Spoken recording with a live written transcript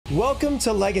Welcome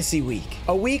to Legacy Week,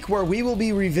 a week where we will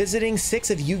be revisiting 6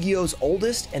 of Yu-Gi-Oh's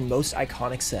oldest and most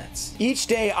iconic sets. Each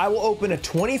day, I will open a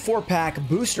 24-pack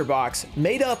booster box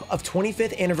made up of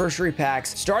 25th anniversary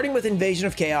packs, starting with Invasion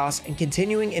of Chaos and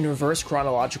continuing in reverse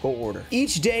chronological order.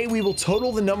 Each day, we will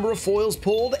total the number of foils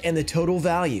pulled and the total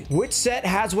value. Which set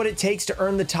has what it takes to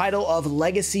earn the title of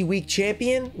Legacy Week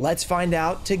champion? Let's find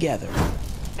out together.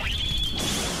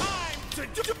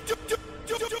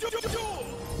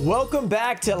 Welcome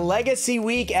back to Legacy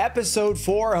Week episode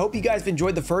 4. I hope you guys have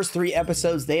enjoyed the first 3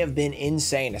 episodes. They have been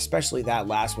insane, especially that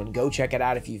last one. Go check it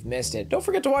out if you've missed it. Don't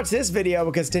forget to watch this video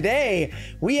because today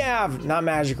we have, not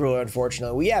Magic Ruler,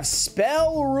 unfortunately, we have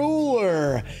Spell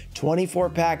Ruler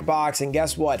 24-pack box. And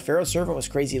guess what? Pharaoh's Servant was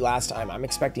crazy last time. I'm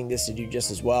expecting this to do just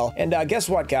as well. And guess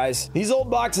what, guys? These old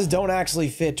boxes don't actually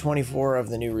fit 24 of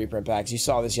the new reprint packs. You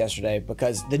saw this yesterday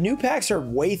because the new packs are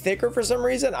way thicker for some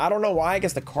reason. I don't know why. I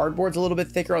guess the cardboard's a little bit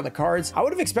thicker on the cards. I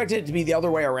would have expected it to be the other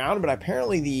way around, but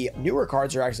apparently the newer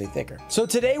cards are actually thicker. So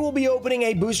today we'll be opening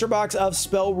a booster box of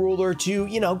Spell Ruler to,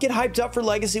 get hyped up for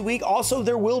Legacy Week. Also,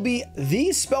 there will be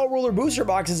these Spell Ruler booster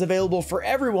boxes available for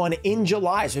everyone in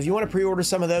July. So if you want to pre-order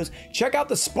some of those, check out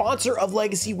the sponsor of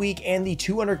Legacy Week and the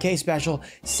 200K special,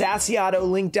 Sassiato,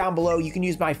 link down below. You can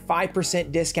use my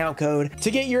 5% discount code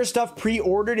to get your stuff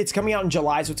pre-ordered. It's coming out in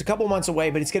July, so it's a couple months away,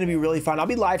 but it's going to be really fun. I'll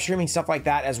be live streaming stuff like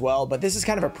that as well, but this is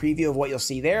kind of a preview of what you'll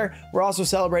see there. We're also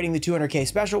celebrating the 200K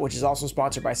special, which is also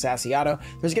sponsored by Sassiato.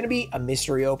 There's going to be a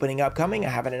mystery opening upcoming. I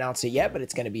haven't announced it yet, but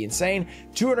it's going to be insane.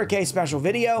 200K special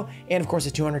video, and of course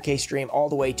a 200K stream all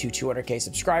the way to 200K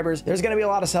subscribers. There's going to be a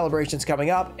lot of celebrations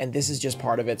coming up, and this is just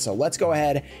part of it. So let's go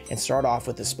ahead and start off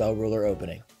with the Spell Ruler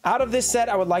opening. Out of this set,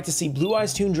 I would like to see Blue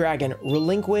Eyes Toon Dragon,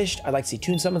 Relinquished. I'd like to see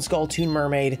Toon Summon Skull, Toon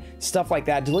Mermaid, stuff like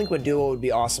that. Delinquent Duo would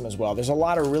be awesome as well. There's a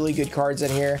lot of really good cards in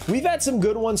here. We've had some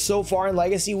good ones so far in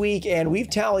Legacy Week, and we've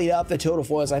tallied up the total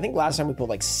foils. I think last time we pulled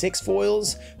like 6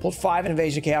 foils, pulled 5 in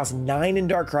Invasion of Chaos, 9 in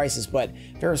Dark Crisis, but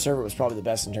Pharaoh's Servant was probably the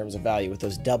best in terms of value with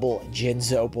those double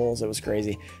Jinzo pulls. It was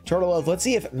crazy. Turtle Oath. Let's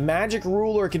see if Magic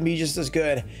Ruler can be just as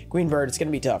good. Queen Bird, it's going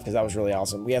to be tough because that was really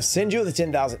awesome. We have Sinju, the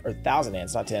 10,000 or 1,000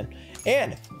 hands, not 10,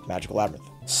 and Magical Labyrinth.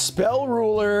 Spell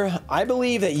Ruler, I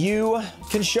believe that you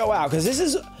can show out because this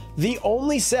is the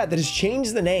only set that has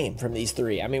changed the name from these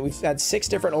 3. I mean, we've had 6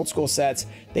 different old school sets.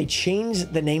 They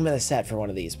changed the name of the set for one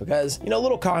of these because, a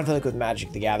little conflict with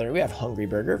Magic the Gathering. We have Hungry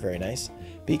Burger, very nice.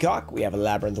 Peacock, we have a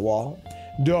Labyrinth Wall.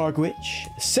 Dark Witch,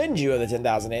 Sinju of the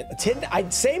 10,000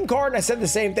 hands. Same card, and I said the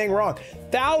same thing wrong.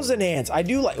 1,000 hands. I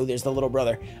do like, oh, there's the little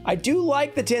brother. I do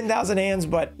like the 10,000 hands,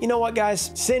 but you know what, guys?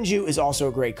 Sinju is also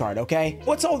a great card, okay?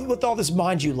 What's all with all this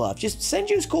Manju love? Just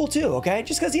Sinju's cool too, okay?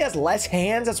 Just because he has less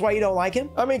hands, that's why you don't like him?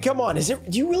 I mean, come on. Do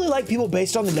you really like people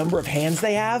based on the number of hands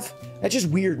they have? That's just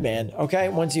weird, man. Okay,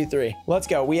 1, 2, 3. Let's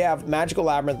go. We have Magical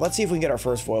Labyrinth. Let's see if we can get our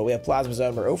first foil. We have Plasma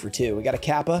Zone. We're 0 for 2. We got a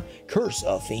Kappa, Curse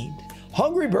of Fiend.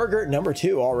 Hungry Burger, number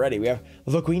 2 already. We have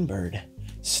the Queen Bird.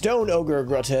 Stone Ogre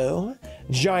Grotto.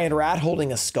 Giant Rat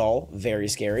holding a skull. Very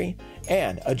scary.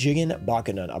 And a Jigen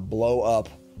Bakunin, a blow-up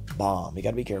bomb. You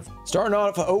gotta be careful. Starting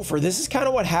off 0 for, this is kind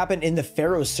of what happened in the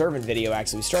Pharaoh's Servant video,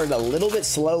 actually. We started a little bit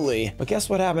slowly, but guess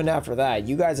what happened after that?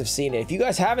 You guys have seen it. If you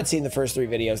guys haven't seen the first 3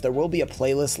 videos, there will be a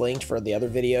playlist linked for the other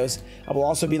videos. I will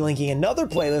also be linking another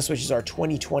playlist, which is our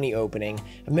 2020 opening.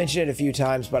 I've mentioned it a few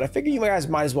times, but I figure you guys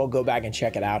might as well go back and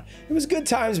check it out. It was good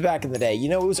times back in the day.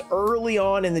 It was early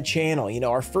on in the channel,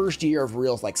 our first year of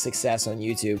real success on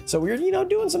YouTube. So we were,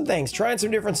 doing some things, trying some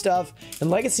different stuff, and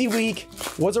Legacy Week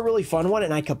was a really fun one,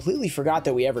 and I completely forgot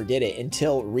that we ever did it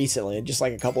until recently. Just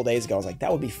like a couple days ago, I was like,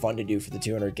 that would be fun to do for the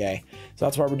 200K. So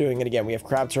that's why we're doing it again. We have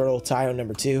Crab Turtle, Taio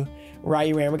number 2,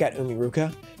 Ryu Ram, we got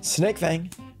Umiruka, Snake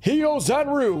Fang, Hyo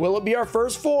Zanru. Will it be our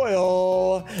first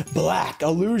foil? Black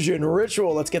Illusion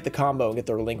Ritual. Let's get the combo and get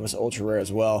the Relinquished Ultra Rare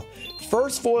as well.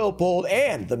 First foil pulled,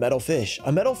 and the Metal Fish.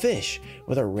 A Metal Fish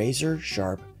with a razor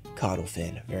sharp caudal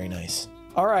fin. Very nice.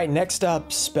 All right, next up,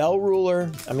 Spell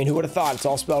Ruler. I mean, who would have thought? It's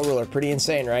all Spell Ruler. Pretty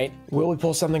insane, right? Will we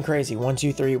pull something crazy? 1,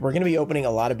 2, 3. We're going to be opening a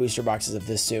lot of booster boxes of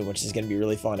this soon, which is going to be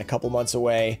really fun. A couple months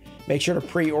away. Make sure to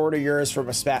pre-order yours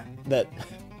from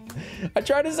I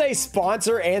tried to say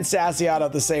sponsor and Sassiato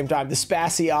at the same time. The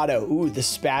Spassiato. Ooh, the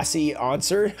Spassy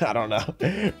answer. I don't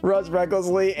know. Russ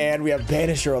Recklessly, and we have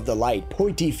Banisher of the Light.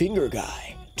 Pointy Finger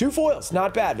Guy. 2 foils,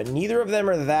 not bad, but neither of them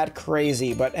are that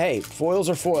crazy. But hey, foils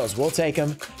are foils. We'll take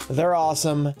them. They're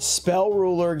awesome. Spell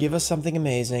Ruler, give us something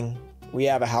amazing. We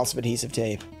have a House of Adhesive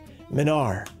Tape.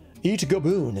 Minar. Eat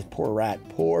Gaboon. Poor rat.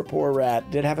 Poor rat.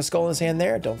 Did it have a skull in his hand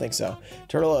there? Don't think so.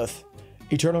 Turtle Oath.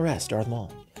 Eternal Rest. Darth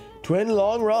Maul. Twin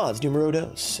long rods, numero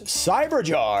dos.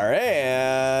 Cyberjar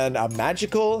and a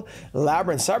magical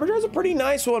labyrinth. Cyberjar is a pretty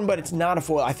nice one, but it's not a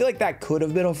foil. I feel like that could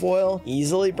have been a foil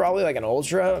easily, probably like an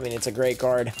ultra. I mean, it's a great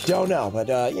card. Don't know, but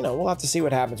you know, we'll have to see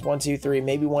what happens. 1, 2, 3,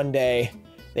 maybe one day.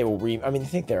 They will I mean, I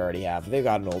think they already have. They've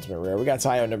got an ultimate rare. We got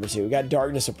Taio number 2. We got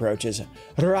Darkness Approaches.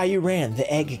 Ryu Ran, the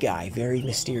egg guy. Very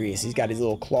mysterious. He's got his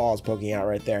little claws poking out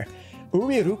right there.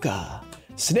 Umiruka.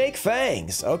 Snake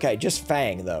Fangs. Okay, just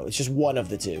Fang, though. It's just one of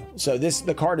the two. So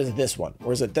the card is this one.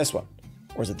 Or is it this one?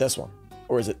 Or is it this one?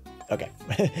 Or is it... Okay.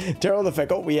 Terrell the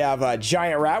Fickle. We have a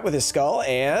giant rat with his skull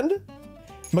and...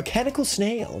 Mechanical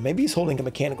Snail. Maybe he's holding a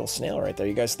mechanical snail right there.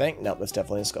 You guys think? Nope, that's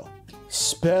definitely a skull.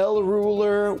 Spell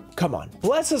Ruler. Come on.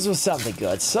 Bless us with something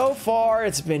good. So far,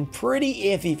 it's been pretty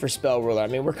iffy for Spell Ruler. I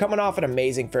mean, we're coming off an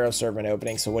amazing Pharaoh Servant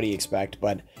opening, so what do you expect?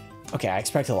 But, okay, I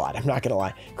expect a lot. I'm not going to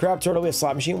lie. Crab Turtle, we have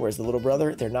Slot Machine. Where's the little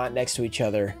brother? They're not next to each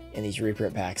other in these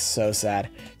reprint packs. So sad.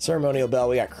 Ceremonial Bell,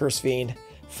 we got Curse Fiend.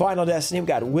 Final Destiny, we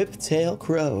got Whiptail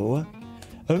Crow.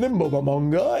 And then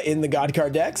Mobamonga in the God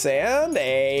card decks, and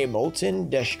a Molten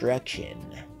Destruction.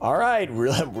 All right,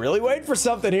 really waiting for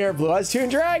something here. Blue Eyes Toon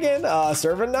Dragon,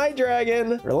 Servant Night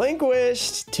Dragon,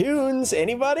 Relinquished, Toons.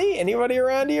 Anybody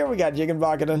around here? We got Jigen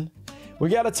Bakudan. We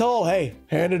got a Toll. Hey,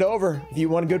 hand it over. If you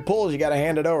want good pulls, you got to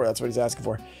hand it over. That's what he's asking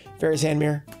for. Fairy's Hand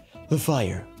Mirror, the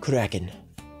Fire Kraken,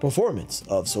 Performance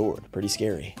of Sword. Pretty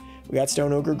scary. We got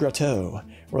Stone Ogre Grotto,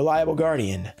 Reliable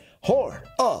Guardian, Horn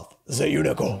of the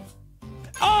Unicorn.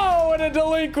 Oh, and a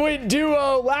Delinquent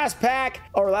Duo, last pack,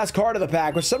 or last card of the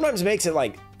pack, which sometimes makes it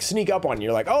like sneak up on you.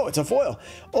 You're like, oh, it's a foil.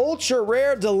 Ultra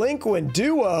rare Delinquent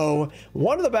Duo,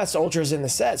 one of the best ultras in the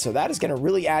set, so that is going to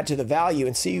really add to the value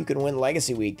and see who can win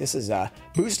Legacy Week. This is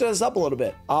boosted us up a little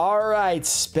bit. All right,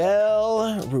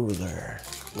 Spell Ruler.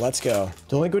 Let's go.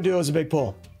 Delinquent Duo is a big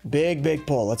pull. Big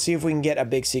pull. Let's see if we can get a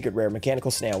big secret rare.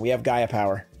 Mechanical Snail. We have Gaia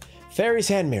Power. Fairy's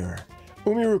Hand Mirror.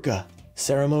 Umiruka.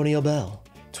 Ceremonial Bell.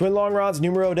 Twin Long Rods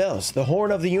numero dos, the Horn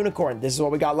of the Unicorn. This is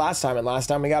what we got last time, and last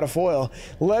time we got a foil.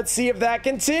 Let's see if that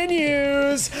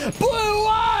continues. Blue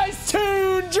Eyes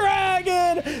Toon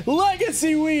Dragon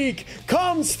Legacy Week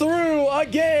comes through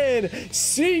again.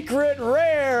 Secret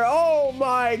rare. Oh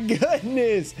my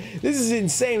goodness. This is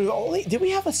insane. Did we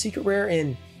have a secret rare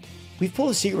in... We've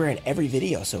pulled a secret rare in every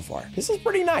video so far. This is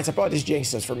pretty nice. I probably just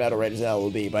jinxed us for Metal Raiders and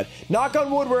LLB, but knock on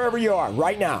wood wherever you are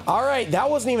right now. All right, that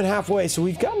wasn't even halfway, so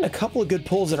we've gotten a couple of good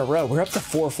pulls in a row. We're up to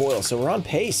 4 foils, so we're on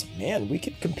pace. Man, we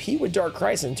could compete with Dark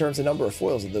Crisis in terms of number of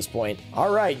foils at this point.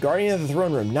 All right, Guardian of the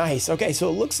Throne Room, nice. Okay, so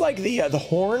it looks like the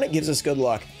Horn gives us good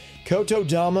luck. Koto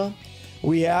Dama,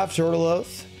 we have Turtle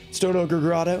Oath, Stone Ogre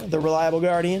Grotto, the Reliable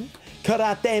Guardian,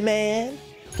 Karate Man.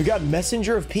 We got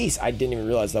Messenger of Peace. I didn't even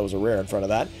realize that was a rare in front of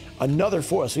that. Another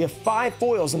foil. So we have 5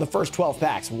 foils in the first 12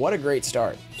 packs. What a great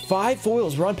start. 5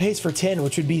 foils. We're on pace for 10,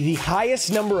 which would be the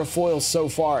highest number of foils so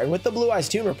far. And with the Blue Eyes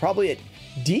Toon, we're probably at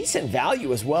decent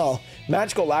value as well.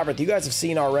 Magical Labyrinth, you guys have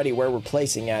seen already where we're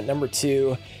placing at. Number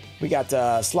 2, we got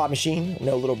Slot Machine,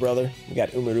 no little brother. We got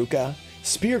Umiruka.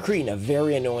 Spear Cretin, a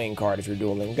very annoying card if you're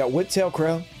dueling. We got Whiptail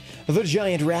Crow, the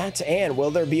Giant Rat, and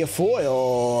will there be a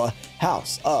foil?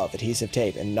 House of Adhesive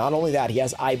Tape. And not only that, he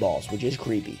has eyeballs, which is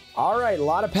creepy. All right, a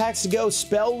lot of packs to go.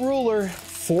 Spell Ruler,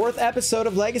 4th episode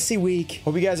of Legacy Week.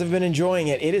 Hope you guys have been enjoying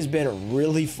it. It has been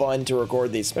really fun to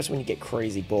record these, especially when you get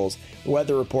crazy pulls.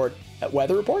 Weather report.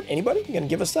 Anybody gonna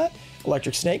give us that?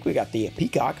 Electric Snake, we got the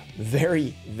Peacock.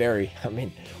 Very, I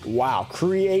mean, wow,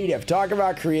 creative. Talk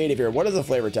about creative here. What does the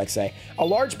flavor text say? A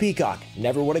large peacock,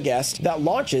 never would have guessed, that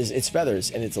launches its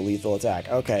feathers and it's a lethal attack.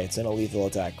 Okay, it's in a lethal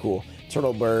attack, cool.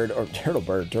 Turtle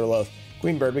Oath.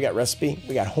 Queen Bird, we got Recipe.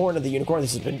 We got Horn of the Unicorn.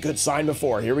 This has been good sign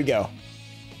before. Here we go.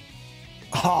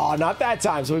 Oh, not that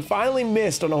time. So we finally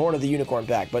missed on a Horn of the Unicorn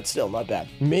pack, but still not bad.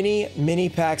 Mini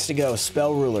packs to go.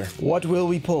 Spell Ruler. What will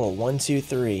we pull? 1, 2,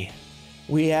 3.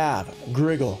 We have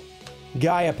Griggle,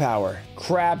 Gaia Power,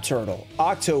 Crab Turtle,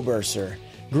 Octoburster,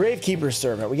 Gravekeeper's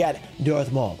Servant. We got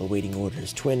Darth Maul, Awaiting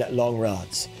Orders, Twin Long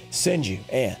Rods, Senju,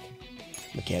 and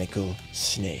Mechanical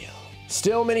Snail.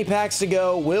 Still many packs to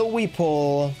go. Will we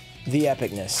pull the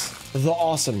epicness, the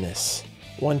awesomeness?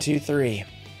 1, 2, 3.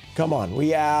 Come on. We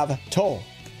have Toll,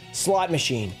 Slot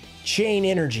Machine, Chain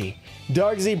Energy,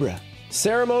 Dark Zebra,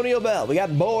 Ceremonial Bell. We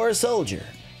got Boar Soldier,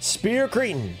 Spear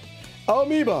Cretin,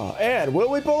 Amoeba, and will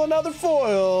we pull another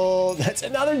foil? That's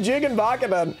another Jigen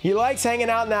Bakudan. He likes hanging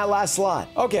out in that last slot.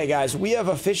 Okay, guys, we have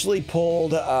officially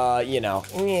pulled, nothing in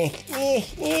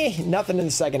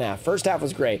the second half. First half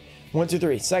was great. 1, 2,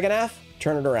 3. Second half,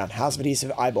 turn it around. House of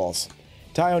Adhesive Eyeballs.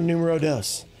 Taio numero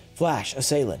dos. Flash,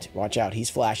 Assailant. Watch out, he's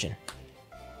flashing.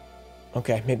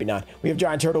 Okay, maybe not. We have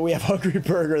Giant Turtle. We have Hungry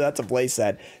Burger. That's a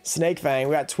playset. Snake Fang.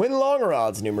 We got Twin Long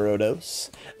Rods, numero dos.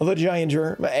 The Giant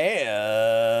Germ.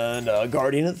 And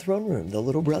Guardian of the Throne Room, the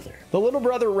little brother. The little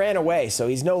brother ran away, so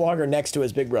he's no longer next to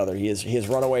his big brother. He has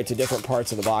run away to different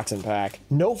parts of the box and pack.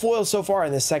 No foils so far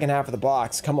in this second half of the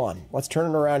box. Come on, let's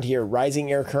turn it around here. Rising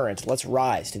Air Current. Let's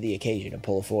rise to the occasion and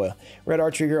pull a foil. Red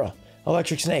Archery Girl.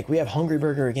 Electric Snake. We have Hungry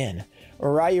Burger again.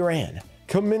 Rayuran.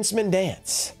 Commencement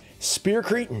Dance. Spear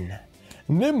Cretin.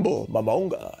 Nimble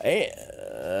Mamonga,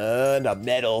 and a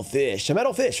metal fish. A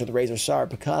metal fish with a razor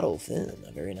sharp picado fin.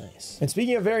 Very nice. And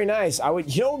speaking of very nice, you know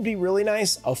what would be really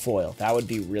nice? A foil. That would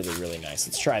be really, really nice.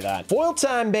 Let's try that. Foil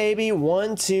time, baby.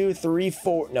 1, 2, 3,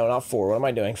 4. No, not 4. What am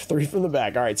I doing? 3 from the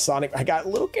back. All right, Sonic. I got a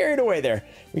little carried away there.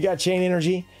 We got Chain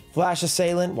Energy, Flash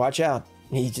Assailant. Watch out.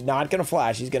 He's not going to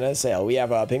flash. He's going to assail. We have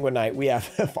Penguin Knight. We have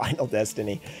Final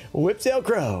Destiny. Whiptail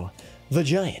Crow, the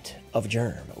Giant of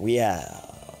Germ. We have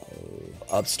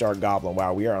Upstart Goblin.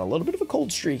 Wow, we are on a little bit of a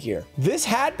cold streak here. This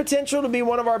had potential to be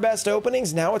one of our best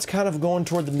openings. Now it's kind of going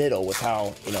toward the middle with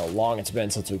how, long it's been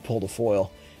since we pulled a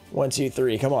foil. 1, 2,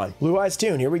 3, come on. Blue Eyes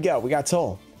Toon, here we go. We got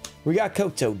Toll. We got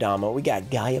Koto Dama. We got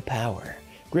Gaia Power.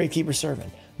 Gravekeeper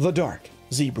Servant. The Dark.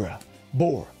 Zebra.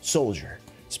 Boar. Soldier.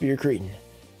 Spear Cretin.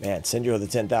 Man, Syndro the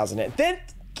 10,000 hands.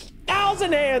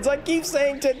 10,000 hands! I keep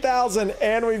saying 10,000.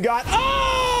 And we've got...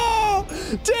 Oh!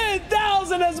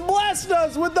 10,000 has blessed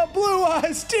us with the Blue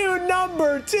Eyes Toon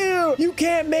number 2. You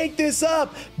can't make this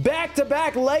up.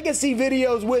 Back-to-back legacy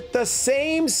videos with the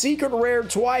same secret rare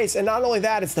twice. And not only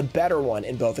that, it's the better one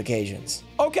in both occasions.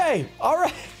 Okay, all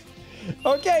right.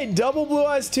 Okay, double Blue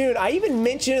Eyes Toon. I even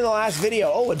mentioned in the last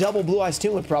video, a double Blue Eyes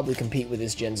Toon would probably compete with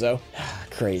this Genzo.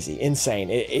 Crazy, insane.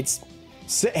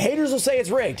 Haters will say it's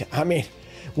rigged. I mean,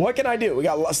 what can I do? We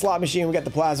got a slot machine, we got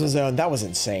the plasma zone. That was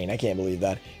insane. I can't believe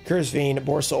that. Curse Fiend,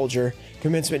 Boar Soldier,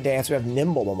 Commencement Dance. We have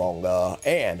Nimble Mamonga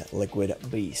and Liquid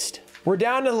Beast. We're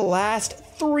down to the last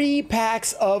 3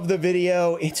 packs of the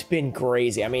video. It's been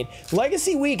crazy. I mean,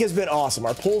 Legacy Week has been awesome.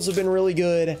 Our pulls have been really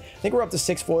good. I think we're up to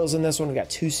 6 foils in this one. We got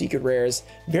 2 secret rares.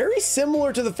 Very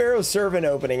similar to the Pharaoh Servant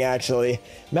opening, actually.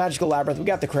 Magical Labyrinth. We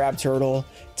got the Crab Turtle.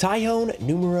 Tyone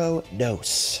numero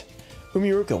dos.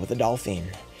 Umiruka with the Dolphin.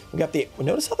 We got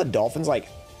notice how the dolphin's like,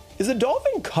 is the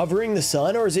dolphin covering the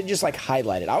sun or is it just like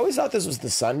highlighted? I always thought this was the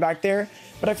sun back there,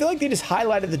 but I feel like they just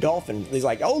highlighted the dolphin. He's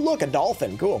like, oh, look, a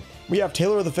dolphin. Cool. We have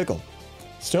Taylor of the Fickle,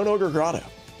 Stone Ogre Grotto,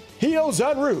 Hio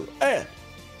Zanru, and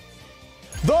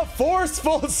the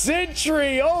Forceful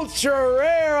Sentry, ultra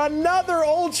rare, another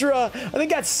ultra. I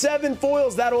think that's 7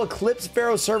 foils. That'll eclipse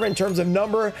Pharaoh Servant in terms of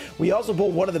number. We also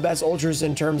pulled one of the best ultras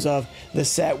in terms of the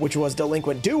set, which was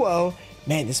Delinquent Duo.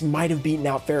 Man, this might have beaten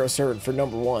out Pharaoh Servant for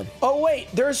number 1. Oh wait,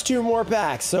 there's 2 more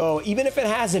packs. So even if it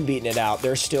hasn't beaten it out,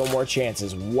 there's still more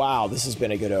chances. Wow, this has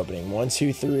been a good opening. 1,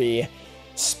 2, 3.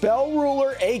 Spell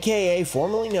Ruler, aka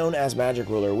formerly known as Magic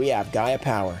Ruler. We have Gaia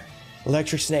Power.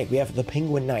 Electric Snake. We have the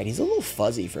Penguin Knight. He's a little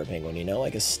fuzzy for a penguin,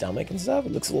 like his stomach and stuff.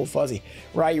 It looks a little fuzzy.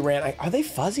 Rayuran. Are they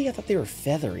fuzzy? I thought they were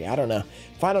feathery. I don't know.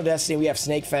 Final Destiny. We have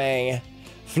Snake Fang.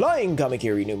 Flying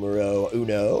Kamikiri numero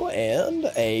uno,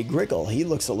 and a Griggle. He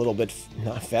looks a little bit,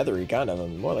 not feathery, kind of,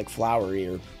 more like flowery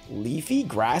or leafy,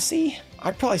 grassy.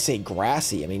 I'd probably say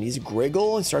grassy. I mean, he's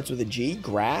Griggle and starts with a G,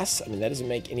 grass. I mean, that doesn't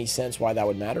make any sense why that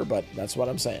would matter, but that's what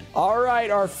I'm saying. All right,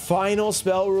 our final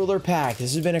Spell Ruler pack.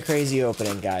 This has been a crazy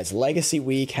opening, guys. Legacy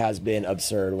Week has been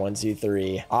absurd. 1, 2,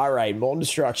 3. All right, Molten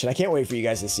Destruction. I can't wait for you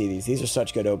guys to see these. These are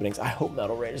such good openings. I hope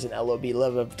Metal Raiders and LOB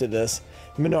live up to this.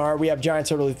 Minar, we have Giant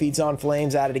Turtle who feeds on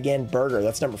flames. Added again. Burger,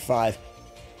 that's number 5.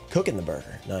 Cooking the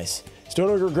burger. Nice. Stone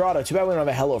Ogre Grotto. Too bad we don't have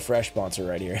a HelloFresh sponsor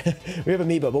right here. We have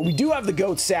Amiibo, but we do have the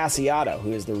GOAT Sassiato,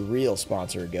 who is the real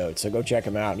sponsor of GOAT. So go check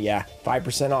him out. Yeah,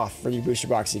 5% off for your booster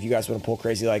box if you guys want to pull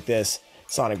crazy like this.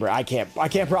 Sonic Bread. I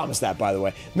can't promise that, by the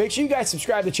way. Make sure you guys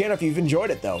subscribe to the channel if you've enjoyed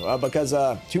it, though, because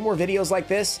 2 more videos like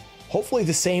this. Hopefully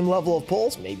the same level of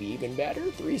pulls, maybe even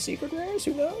better. 3 secret rares,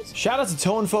 who knows? Shout out to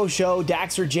Toe & Foe Show,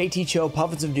 Daxter, JT Cho,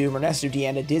 Puffins of Doom, Ernesto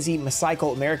Deanna, Dizzy,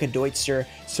 Macycle, America Deutster,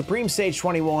 Supreme Stage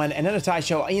 21, Anenatai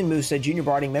Show, Ian Musa, Junior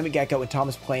Barding, Mimic Gecko, and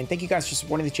Thomas McClain. Thank you guys for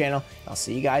supporting the channel. I'll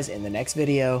see you guys in the next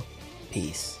video.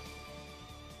 Peace.